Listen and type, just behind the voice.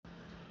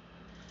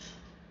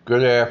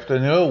Good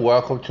afternoon.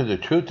 Welcome to the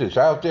Truth is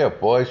Out There,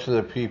 Voice of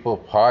the People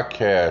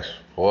podcast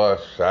for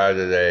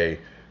Saturday,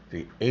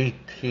 the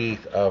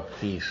 18th of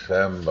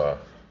December.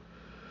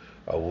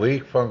 A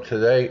week from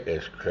today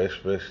is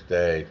Christmas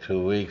Day.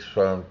 2 weeks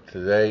from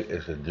today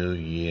is a new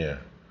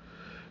year.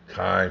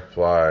 Time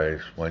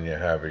flies when you're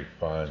having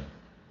fun.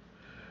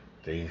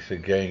 Things are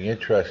getting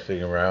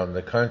interesting around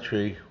the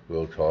country.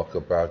 We'll talk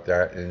about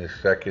that in a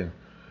second.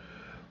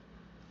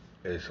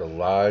 There's a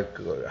lot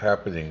of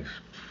happenings.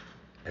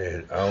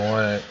 And I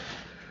want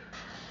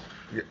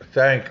to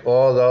thank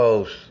all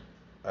those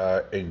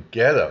in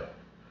Getter.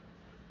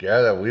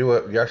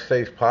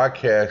 Yesterday's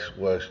podcast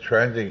was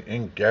trending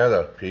in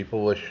Getter.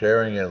 People were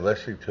sharing and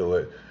listening to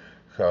it.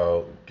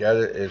 So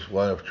Getter is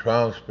one of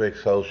Trump's big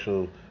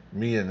social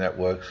media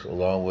networks,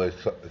 along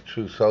with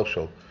Truth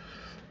Social.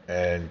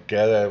 And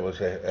Getter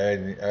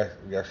and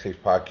yesterday's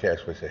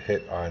podcast was a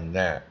hit on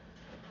that.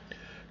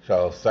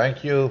 So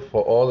thank you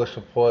for all the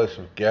supporters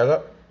of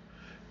Getter.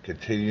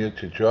 Continue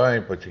to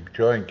join, but to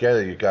join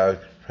Getter, you got to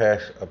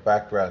pass a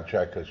background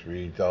check because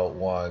we don't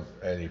want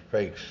any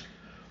fakes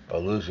or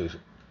losers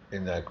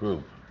in that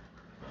group.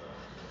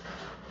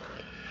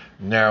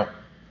 Now,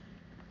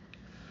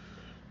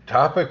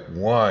 topic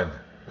one,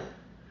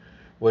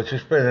 which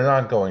has been an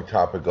ongoing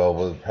topic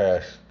over the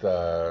past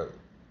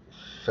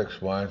 6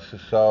 months or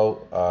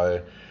so.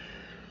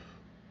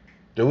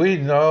 Do we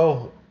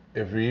know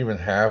if we even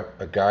have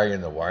a guy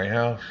in the White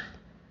House?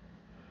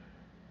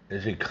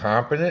 Is he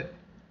competent?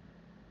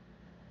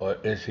 Or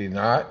is he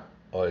not?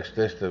 Or is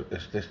this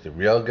the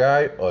real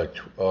guy?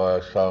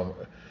 Or some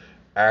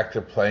actor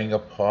playing a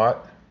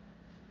part?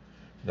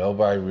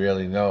 Nobody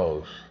really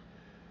knows.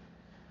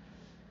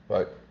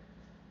 But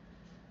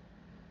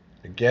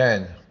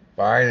again,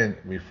 Biden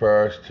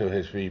refers to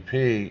his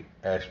VP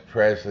as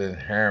President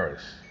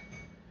Harris.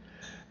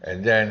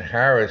 And then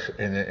Harris,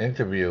 in an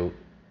interview,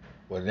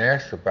 when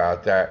asked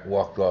about that,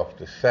 walked off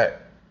the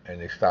set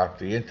and they stopped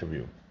the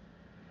interview.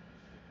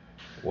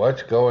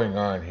 What's going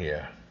on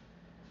here?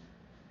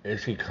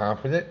 Is he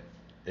competent?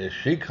 Is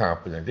she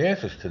competent? The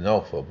answer is to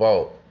no for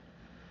both.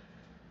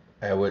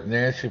 And with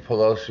Nancy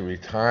Pelosi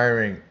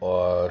retiring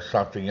or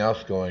something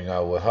else going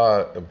on with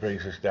her, it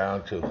brings us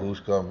down to who's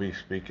going to be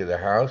Speaker of the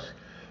House.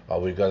 Are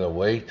we going to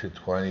wait to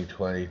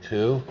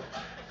 2022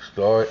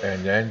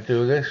 and then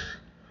do this?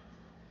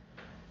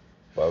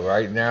 But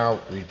right now,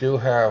 we do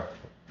have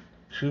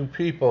two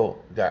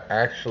people that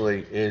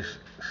actually is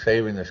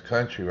saving this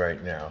country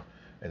right now.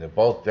 And they're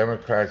both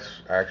Democrats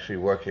actually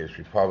working as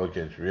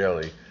Republicans,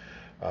 really,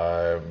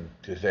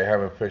 because they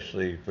haven't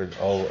officially been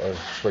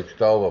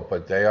switched over,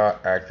 but they are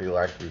acting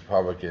like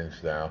Republicans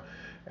now.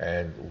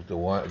 And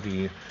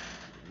the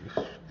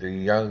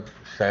young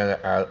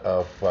senator out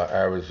of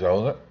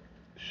Arizona,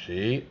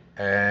 she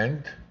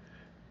and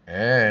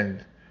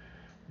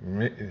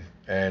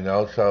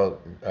also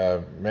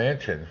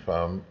Manchin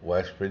from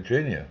West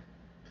Virginia.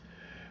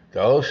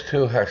 Those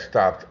two have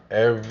stopped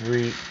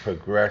every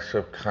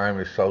progressive kind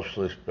of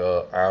socialist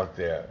bill out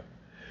there.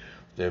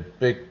 The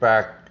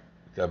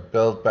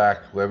Build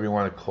Back, whatever you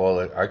want to call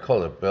it. I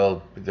call it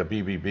the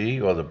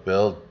BBB, or the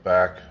Build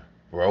Back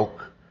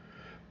Broke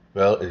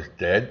bill is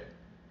dead.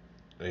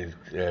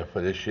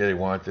 For this year, they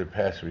wanted to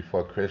pass it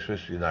before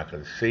Christmas. You're not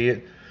going to see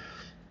it.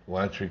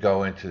 Once we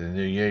go into the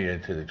new year,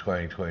 into the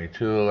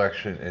 2022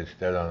 election, it's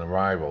dead on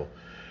arrival.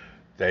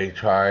 They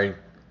tried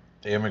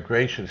the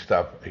immigration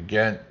stuff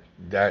again.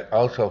 That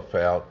also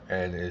failed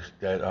and is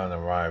dead on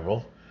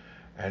arrival.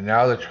 And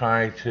now they're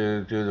trying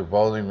to do the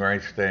voting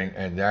rights thing,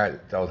 and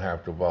that don't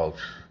have the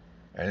votes,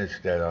 and it's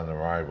dead on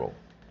arrival.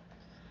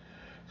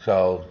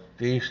 So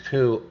these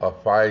two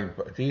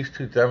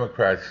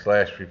Democrats /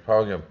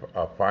 Republicans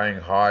are fighting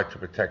hard to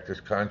protect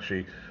this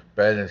country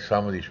better than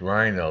some of these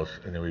rhinos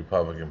in the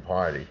Republican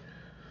Party.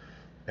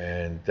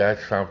 And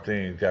that's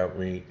something that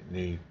we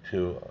need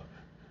to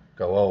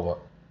go over.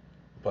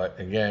 But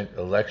again,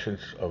 elections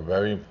are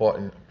very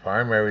important.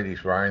 Primary,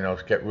 these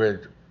rhinos, get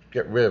rid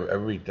of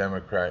every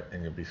Democrat,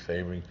 and you'll be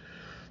saving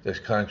this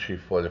country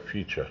for the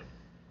future.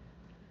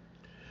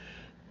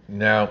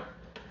 Now,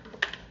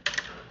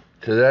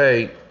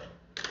 today,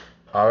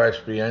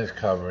 RSBN is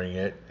covering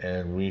it,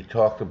 and we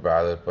talked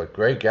about it, but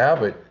Greg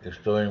Abbott is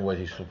doing what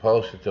he's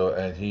supposed to do,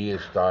 and he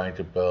is starting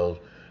to build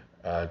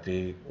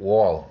the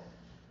wall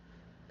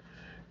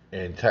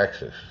in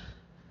Texas.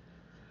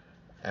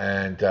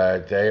 And we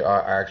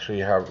are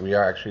actually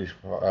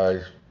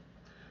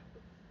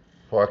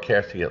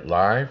broadcasting it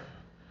live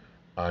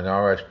on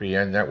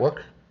RSBN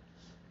network.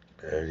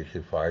 You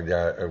can find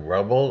that at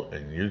Rumble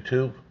and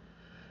YouTube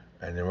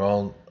and their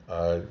own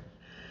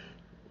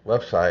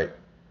website,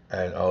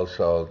 and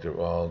also their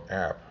own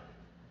app.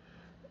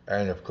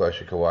 And of course,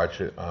 you can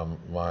watch it on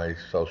my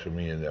social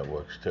media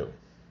networks too.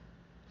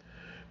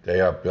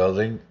 They are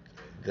building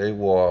the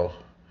wall.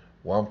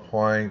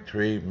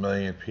 1.3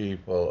 million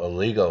people,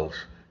 illegals,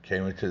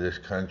 came into this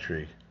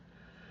country.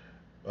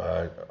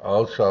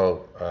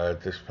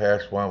 This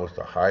past one was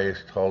the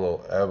highest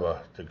total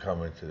ever to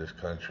come into this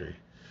country.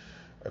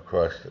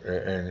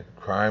 And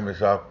crime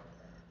is up,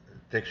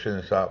 addiction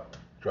is up,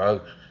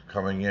 drugs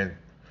coming in,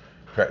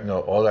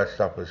 fentanyl, all that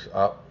stuff is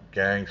up.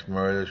 Gangs,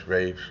 murders,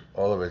 rapes,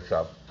 all of it's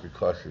up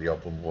because of the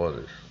open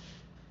borders.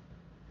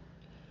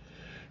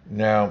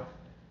 Now,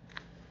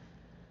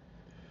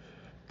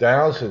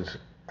 thousands,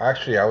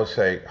 actually I would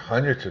say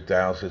hundreds of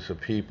thousands of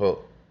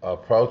people are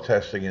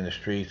protesting in the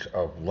streets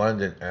of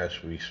London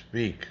as we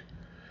speak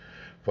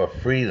for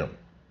freedom.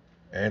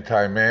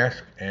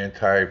 Anti-mask,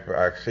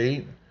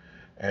 anti-vaccine,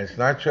 and it's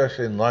not just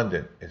in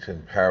London, it's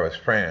in Paris,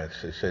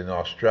 France, it's in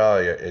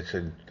Australia, it's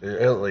in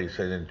Italy, it's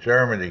in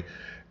Germany,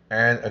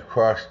 and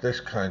across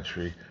this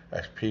country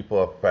as people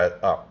are fed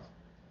up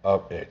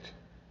of it.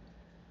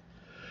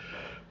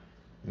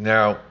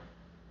 Now,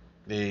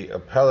 the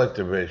appellate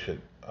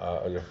division,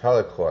 the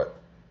appellate court,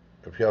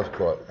 appeals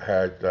court,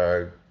 had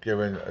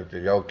given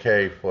the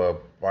okay for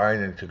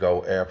Biden to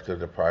go after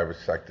the private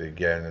sector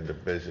again and the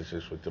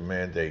businesses with the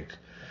mandates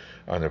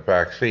on the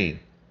vaccine.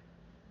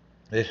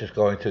 This is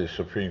going to the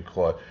Supreme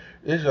Court.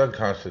 This is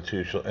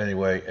unconstitutional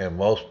anyway, and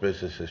most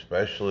businesses,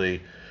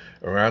 especially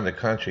around the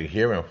country,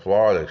 here in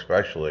Florida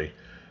especially,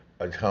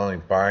 are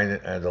telling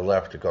Biden and the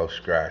left to go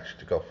scratch,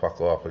 to go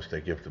fuck off as they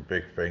give the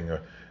big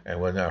finger,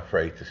 and we're not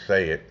afraid to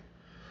say it.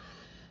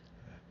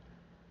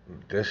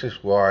 This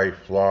is why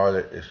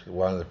Florida is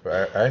one of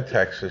the, and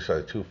Texas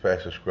are the two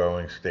fastest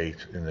growing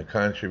states in the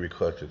country,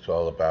 because it's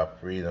all about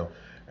freedom,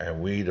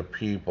 and we the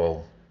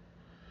people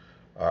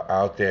are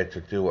out there to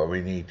do what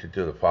we need to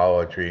do, to follow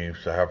our dreams,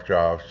 to have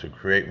jobs, to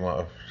create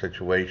more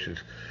situations,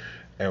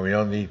 and we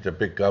don't need the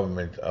big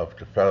government of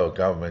the federal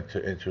government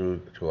to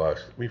intrude to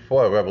us. We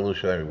fought a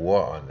revolutionary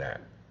war on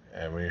that,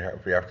 and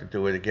if we have to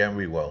do it again,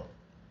 we will.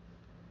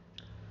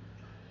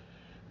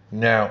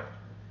 Now,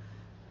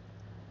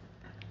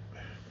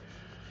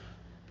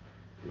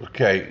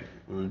 okay,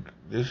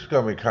 this is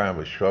going to be kind of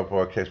a short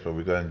broadcast, but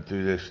we're going to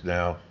do this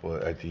now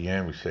at the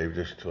end. We saved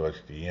this towards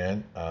the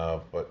end,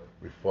 but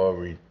before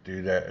we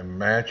do that,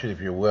 imagine,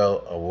 if you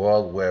will, a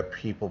world where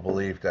people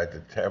believe that the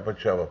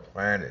temperature of a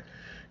planet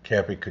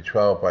can't be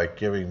controlled by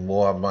giving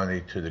more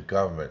money to the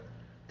government.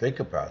 Think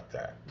about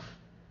that.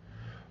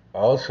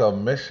 Also,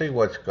 missing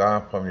what's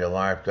gone from your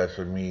life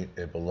doesn't mean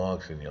it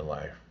belongs in your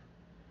life.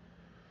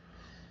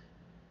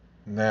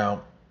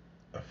 Now,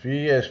 a few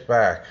years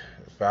back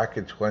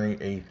in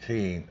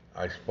 2018,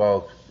 I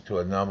spoke to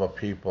a number of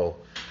people.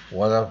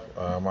 One of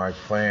my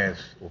plans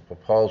or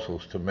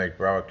proposals to make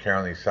Broward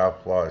County, South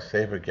Florida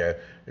safe again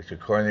is to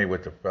coordinate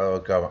with the federal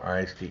government,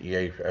 ICE,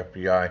 DEA,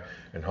 FBI,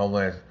 and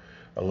Homeland,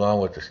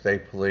 along with the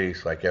state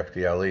police like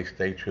FDLE,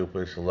 state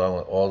troopers, along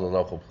with all the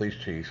local police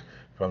chiefs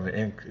from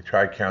the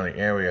Tri-County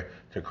area,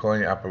 to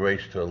coordinate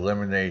operations to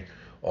eliminate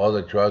all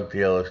the drug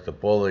dealers, the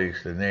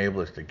bullies, the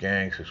enablers, the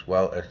gangs, as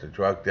well as the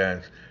drug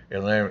dens,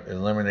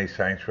 eliminate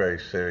sanctuary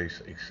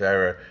cities,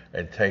 etc.,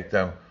 and take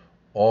them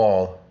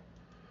all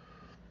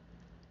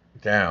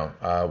down.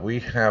 We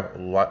have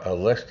a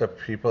list of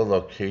people,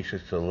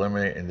 locations to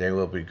eliminate, and they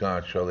will be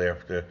gone shortly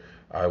after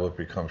I would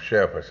become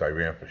sheriff, as I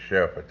ran for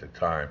sheriff at the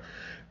time.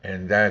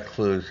 And that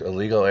includes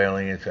illegal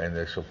aliens and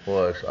their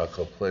supporters are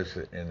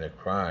complicit in the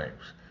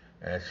crimes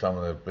and some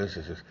of the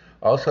businesses.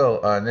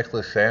 Also,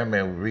 Nicholas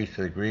Sandmann reached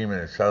an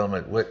agreement and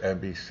settlement with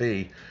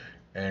NBC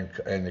and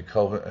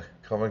the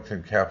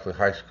Covington Catholic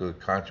High School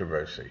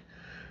controversy.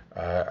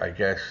 I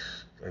guess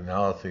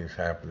another thing's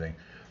happening.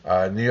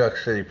 New York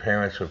City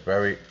parents were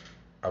very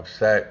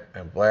upset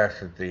and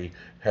blasted the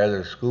head of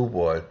the school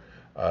board,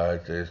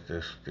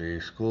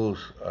 the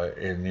schools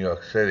in New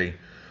York City,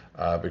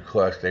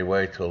 because they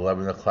waited till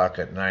 11 o'clock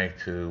at night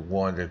to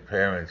warn the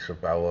parents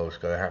about what was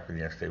going to happen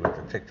yesterday with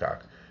the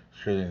TikTok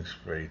shooting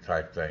spree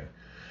type thing.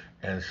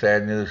 And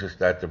sad news is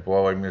that the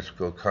Broadway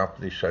Musical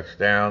Company shuts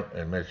down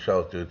in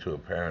mid-show due to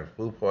apparent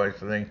food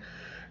poisoning.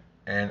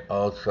 And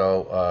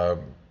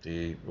also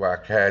the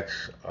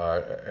Rockettes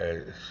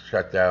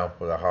shut down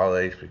for the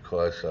holidays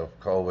because of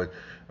COVID.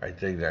 I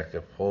think that the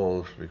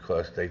polls,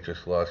 because they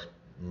just lost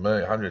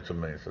hundreds of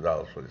millions of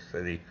dollars for the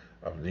city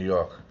of New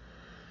York.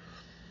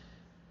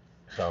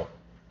 So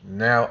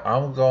now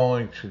I'm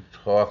going to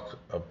talk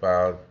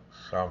about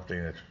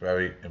something that's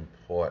very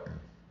important.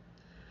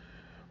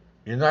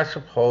 You're not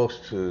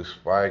supposed to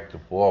spike the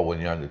ball when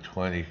you're on the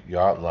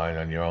 20-yard line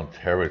on your own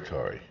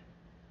territory.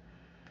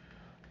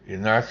 You're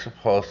not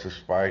supposed to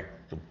spike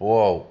the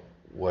ball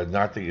when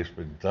nothing has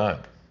been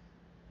done.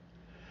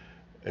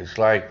 It's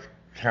like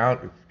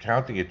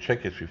counting your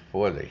chickens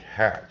before they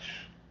hatch.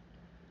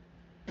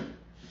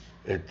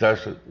 It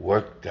doesn't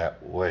work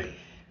that way.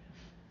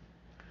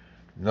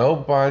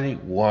 Nobody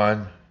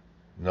won,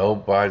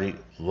 nobody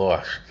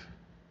lost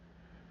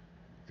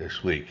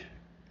this week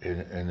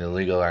in the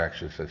legal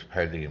actions that's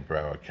pending in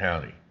Broward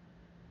County.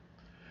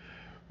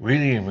 We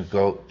didn't even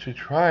go to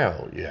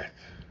trial yet.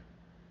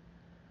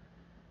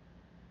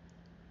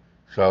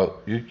 So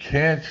you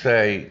can't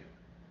say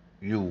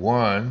you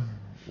won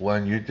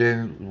when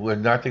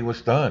nothing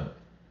was done.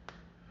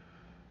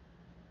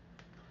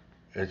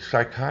 It's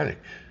psychotic.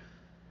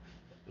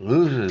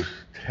 Losers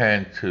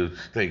tend to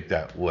think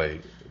that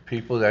way.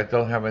 People that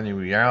don't have any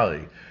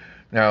reality.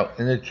 Now,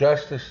 in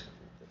injustice,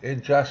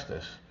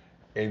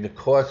 in the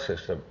court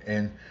system,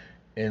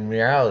 in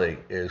reality,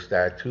 is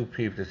that two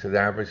people, it's an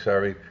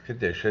adversary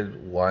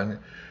condition. One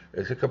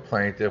is a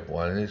complainant,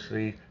 one is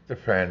the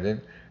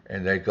defendant,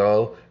 and they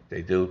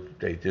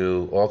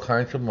do all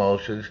kinds of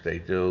motions, they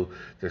do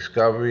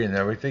discovery and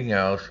everything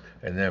else,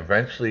 and then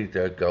eventually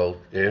they'll go,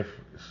 if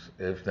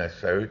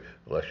necessary,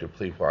 unless you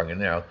plead bargain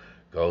now,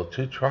 go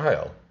to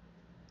trial.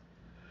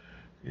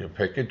 You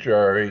pick a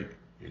jury,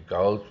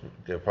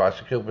 the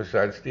prosecutor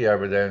presents the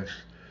evidence,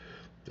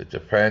 the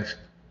defense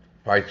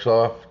fights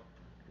off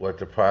what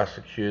the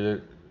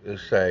prosecutor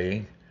is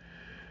saying,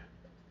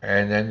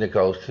 and then it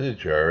goes to the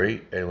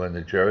jury, and when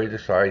the jury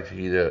decides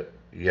either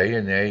yay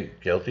or nay,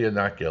 guilty or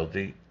not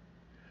guilty,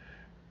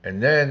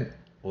 and then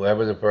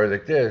whatever the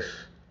verdict is,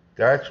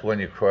 that's when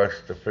you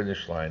cross the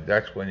finish line.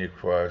 That's when you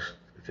cross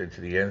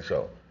into the end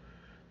zone.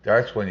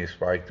 That's when you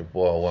spike the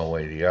ball one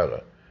way or the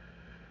other.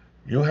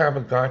 You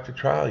haven't gone to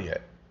trial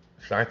yet.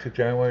 It's not to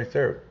January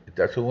 3rd. It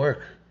doesn't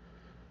work.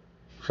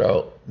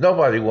 So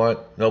nobody won,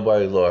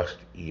 nobody lost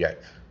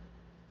yet.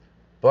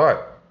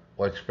 But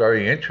what's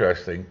very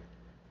interesting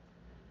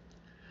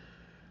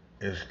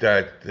is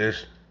that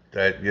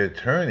the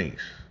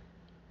attorneys,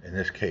 in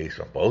this case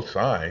on both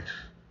sides,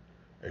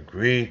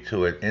 agreed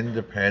to an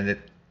independent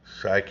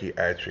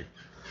psychiatric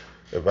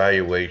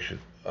evaluation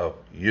of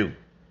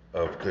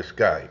this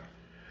guy,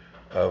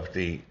 of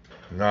the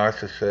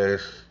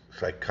narcissist,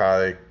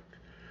 psychotic,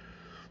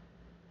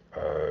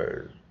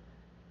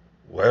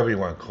 whatever you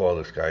want to call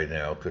this guy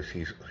now, because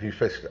he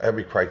fits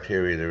every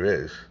criteria there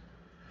is.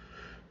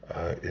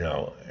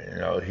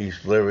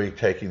 He's literally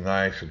taking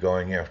knives and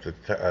going after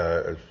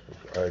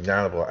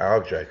inanimate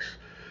objects,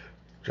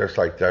 just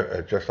like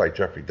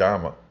Jeffrey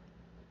Dahmer,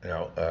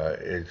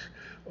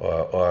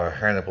 or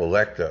Hannibal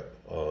Lecter,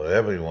 or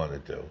whatever you want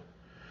to do.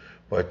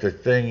 But the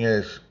thing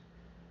is,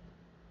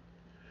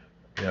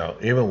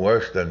 even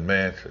worse than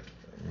Manson.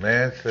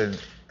 Manson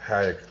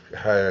had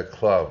a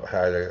club,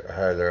 had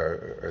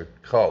a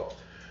cult,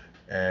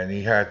 and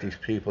he had these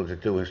people to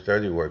do his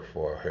dirty work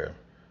for him.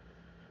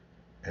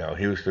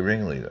 He was the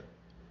ringleader.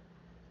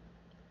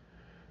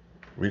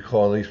 We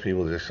call these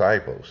people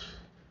disciples.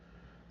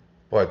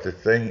 But the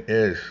thing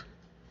is,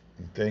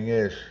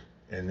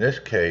 in this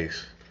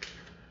case,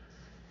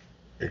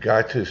 it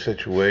got to a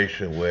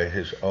situation where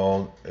his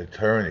own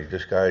attorney,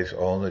 this guy's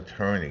own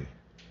attorney,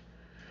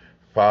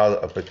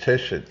 filed a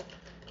petition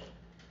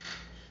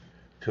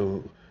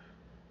to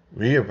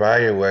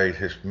reevaluate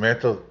his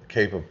mental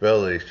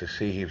capabilities to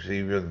see if he's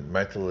even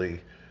mentally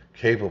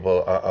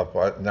capable of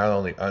not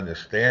only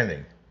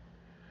understanding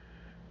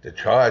the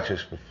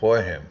charges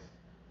before him,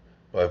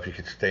 but if he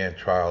could stand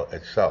trial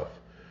itself.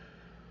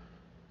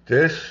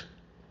 This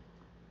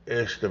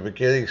is the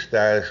beginning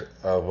status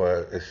of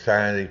a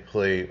insanity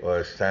plea or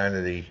a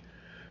sanity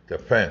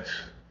defense.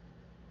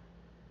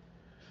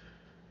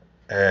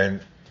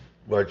 And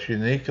what's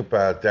unique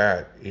about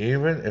that,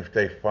 even if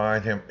they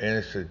find him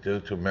innocent due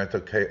to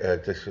mental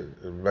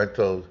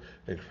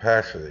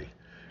incapacity,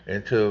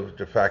 into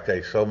the fact that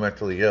he's so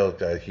mentally ill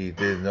that he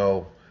didn't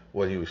know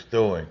what he was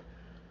doing,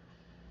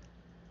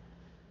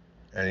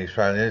 and he's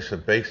found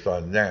innocent based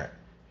on that,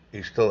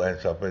 he still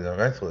ends up in a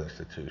mental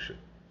institution.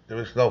 There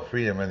is no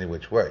freedom any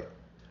which way.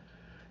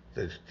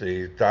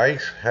 The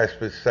dice has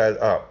been set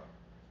up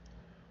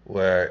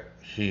where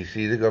he's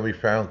either going to be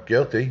found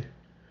guilty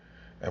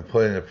and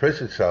put in a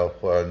prison cell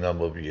for a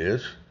number of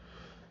years,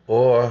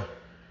 or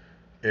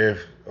if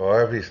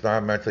he's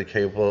not mentally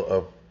capable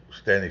of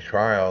standing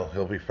trial,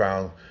 he'll be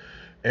found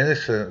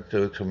innocent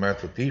due to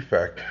mental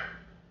defect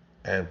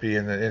and be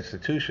in an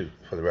institution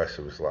for the rest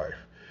of his life.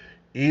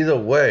 Either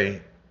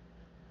way,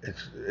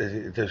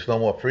 there's no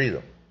more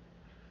freedom.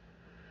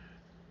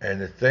 And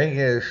the thing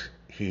is,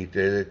 he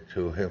did it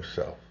to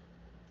himself.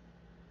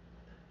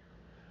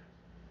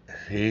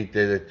 He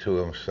did it to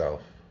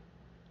himself.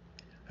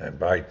 And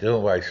by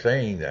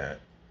saying that,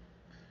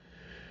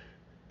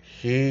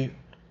 he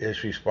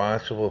is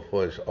responsible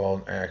for his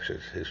own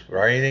actions, his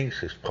writings,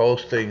 his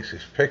postings,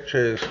 his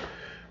pictures.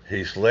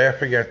 He's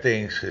laughing at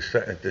things,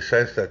 the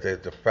sense that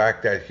the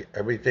fact that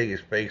everything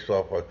is based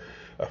off of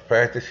a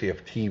fantasy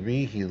of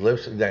TV. He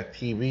lives in that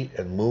TV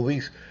and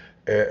movies.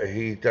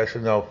 He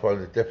doesn't know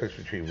the difference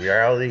between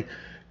reality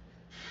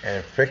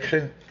and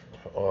fiction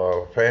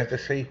or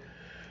fantasy,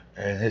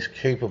 and his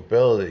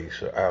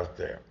capabilities are out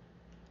there.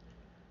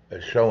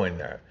 Are showing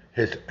that.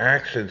 His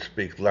actions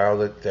speak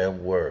louder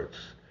than words.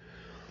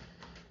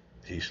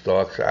 He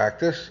stalks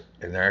actors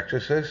and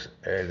actresses,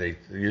 and they're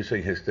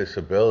using his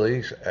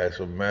disabilities as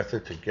a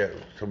method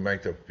to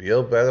make them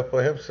feel better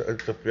for him,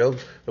 to feel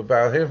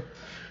about him,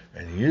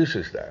 and he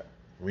uses that.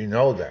 We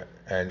know that.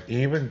 And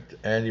he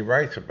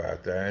writes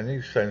about that, and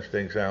he sends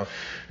things out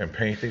and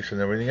paintings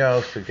and everything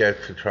else to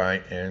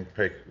try and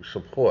pick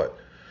support.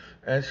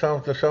 And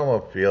some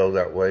will feel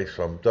that way,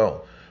 some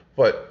don't.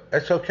 But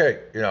that's okay.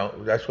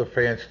 That's what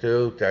fans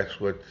do.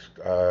 That's what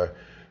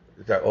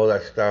all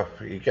that stuff.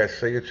 You get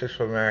signatures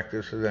from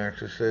actors and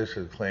actresses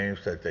and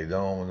claims that they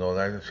don't and all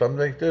that. And some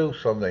they do,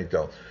 some they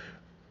don't.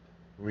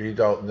 We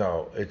don't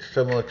know. It's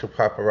similar to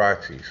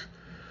paparazzis.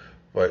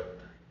 But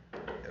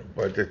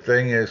But the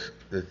thing is,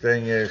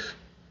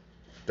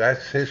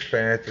 that's his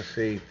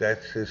fantasy,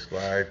 that's his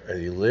life,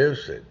 and he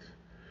lives it.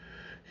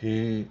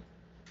 He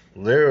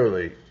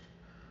literally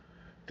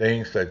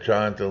thinks that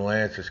John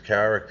DeLance's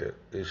character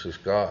is his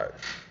God.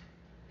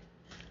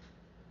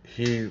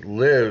 He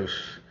lives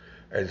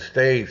and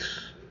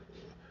states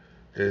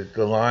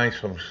the lines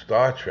from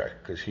Star Trek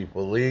because he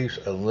believes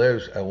and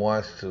lives and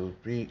wants to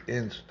be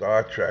in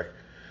Star Trek.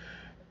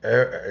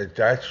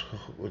 That's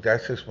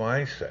his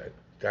mindset.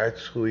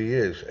 That's who he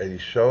is, and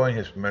he's showing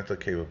his mental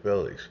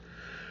capabilities.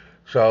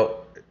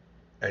 So,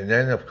 and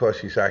then of course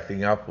he's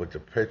acting up with the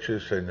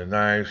pictures and the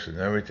knives and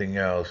everything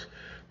else,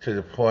 to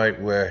the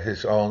point where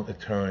his own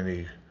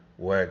attorney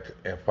went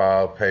and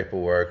filed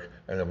paperwork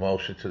and a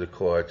motion to the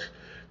courts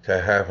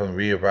to have him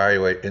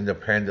reevaluate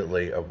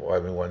independently of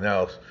everyone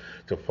else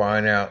to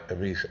find out if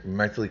he's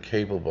mentally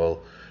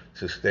capable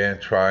to stand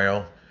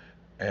trial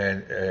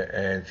and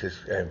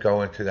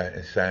go into that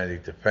insanity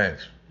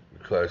defense,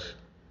 because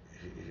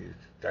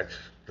that's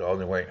the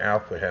only way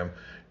out for him.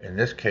 In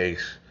this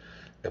case,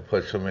 it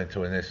puts him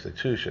into an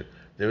institution.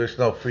 There is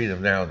no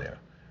freedom down there.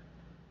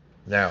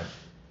 Now,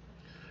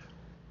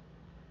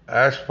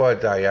 as for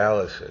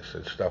dialysis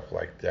and stuff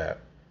like that,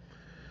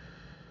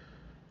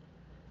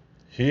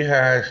 he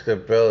has the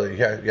ability.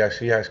 Yes,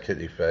 he has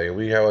kidney failure.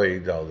 We already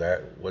know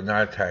that. We're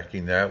not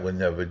attacking that. We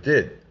never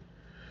did.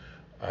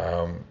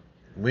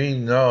 We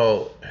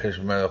know his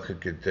medical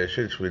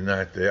conditions. We're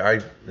not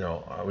there.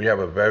 We have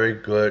a very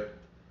good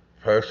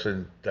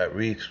person that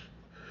reads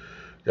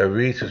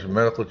his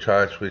medical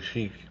charts, which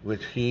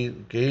he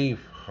gave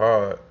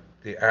her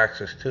the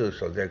access to.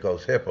 So there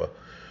goes HIPAA.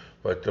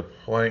 But the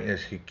point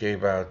is, he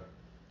gave out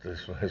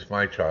his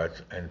my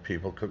charts, and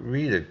people could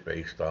read it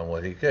based on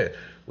what he did,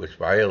 which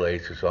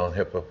violates his own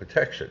HIPAA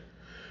protection.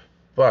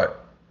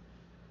 But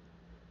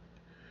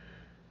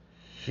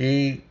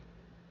I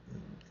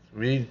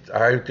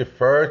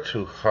defer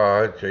to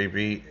her.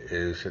 JB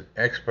is an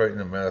expert in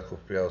the medical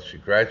field. She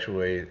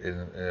graduated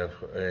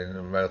in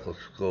the medical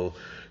school.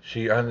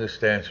 She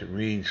understands, she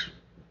reads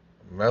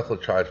medical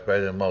charts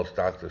better than most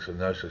doctors and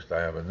nurses that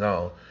I ever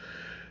know.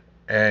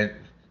 And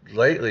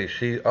lately,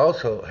 she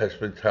also has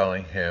been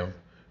telling him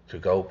to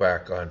go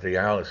back on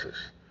dialysis.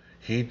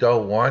 He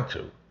don't want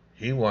to.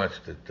 He wants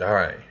to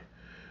die.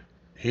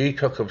 He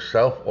took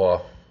himself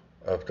off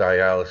of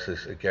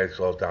dialysis against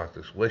all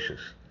doctors' wishes.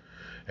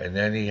 And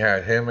then he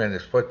had him and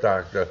his foot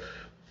doctor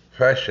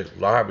pressure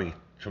lobby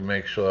to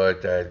make sure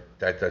that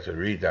doesn't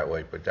read that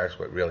way, but that's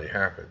what really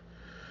happened.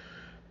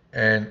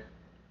 And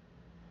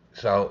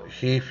so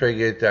he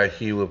figured that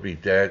he would be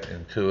dead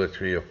in 2 or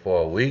 3 or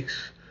 4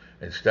 weeks.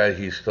 Instead,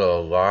 he's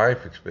still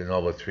alive. It's been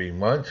over 3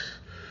 months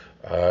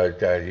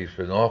that he's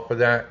been off of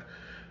that.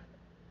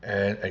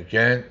 And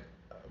again,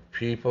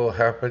 people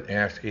have been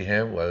asking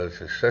him, whether it's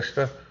his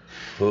sister,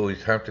 who he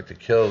attempted to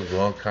kill a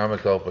long time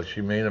ago, but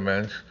she made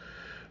amends,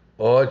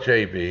 or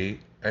JB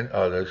and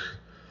others,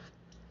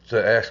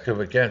 to ask him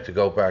again to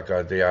go back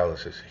on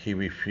dialysis. He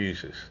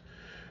refuses.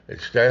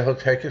 Instead, he'll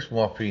take his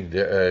morphine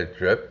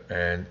drip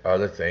and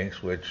other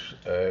things, which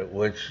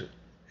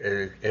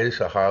is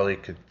a highly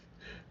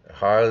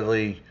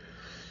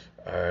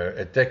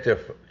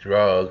addictive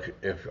drug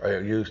if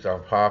used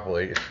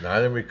improperly. It's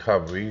not in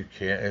recovery. You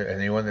can't.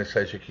 Anyone that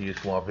says you can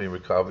use morphine in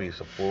recovery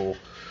is a fool,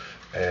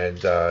 and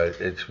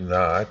it's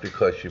not,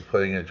 because you're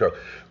putting in a drug.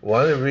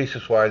 One of the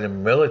reasons why the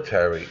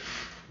military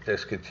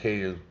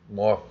discontinued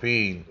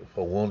morphine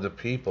for wounded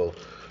people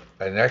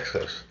in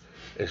excess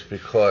is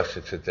because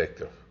it's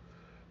addictive,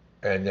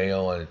 and they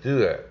don't want to do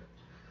that.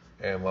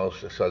 And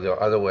so there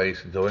are other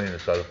ways of doing it.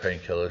 There's other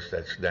painkillers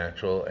that's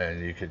natural,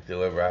 and you could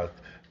do it without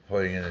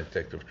putting in an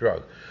addictive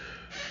drug.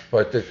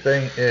 But the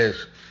thing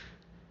is,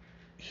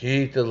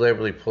 he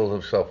deliberately pulled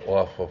himself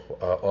off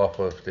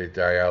of the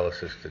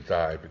dialysis to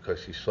die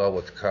because he saw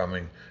what's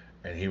coming,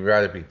 and he'd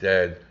rather be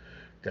dead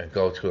than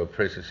go to a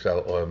prison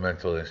cell or a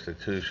mental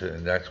institution,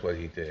 and that's what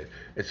he did.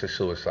 It's a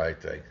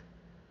suicide thing.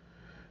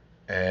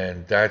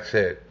 And that's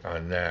it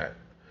on that.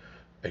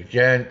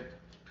 Again,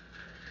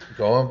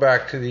 going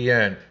back to the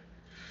end,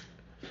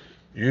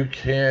 you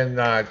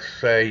cannot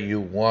say you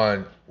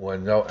won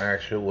when no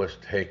action was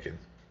taken.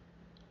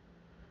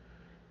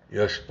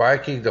 You're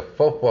spiking the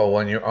football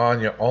when you're on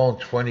your own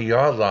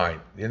 20-yard line.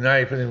 You're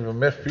not even in the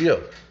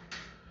midfield.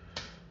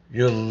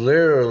 You're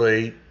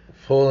literally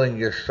fooling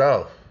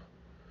yourself.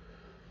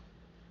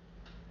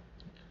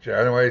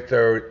 January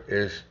 3rd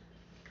is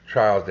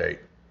trial date.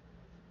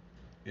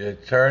 Your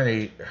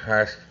attorney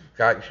has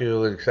got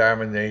you an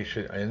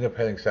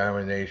independent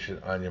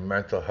examination on your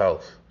mental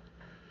health.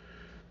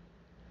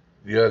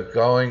 You're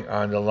going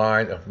on the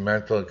line of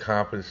mental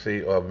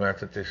incompetency or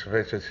mental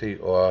deficiency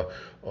or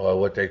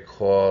what they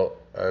call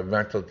a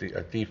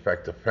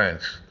defect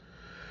defense,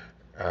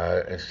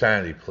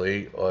 insanity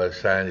plea or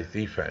insanity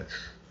defense,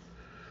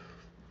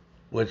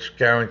 which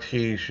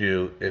guarantees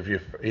you, if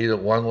you're either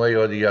one way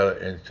or the other,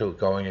 into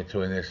going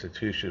into an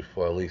institution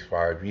for at least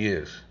 5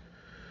 years.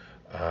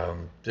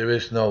 There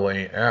is no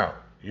way out.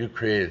 You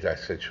created that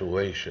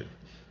situation.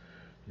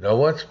 No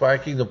one's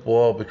spiking the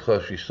ball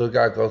because we still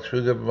got to go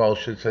through the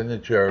motions and the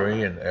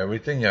jury and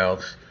everything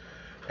else,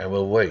 and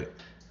we'll wait.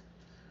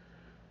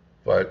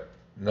 But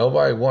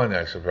nobody won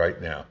as of right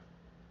now.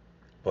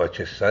 But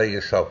you're setting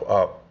yourself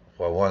up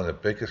for one of the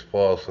biggest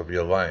falls of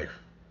your life,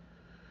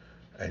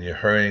 and you're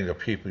hurting the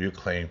people you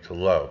claim to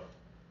love.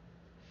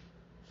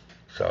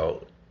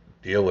 So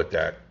deal with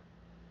that.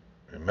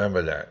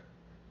 Remember that.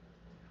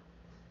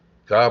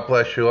 God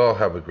bless you all.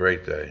 Have a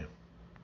great day.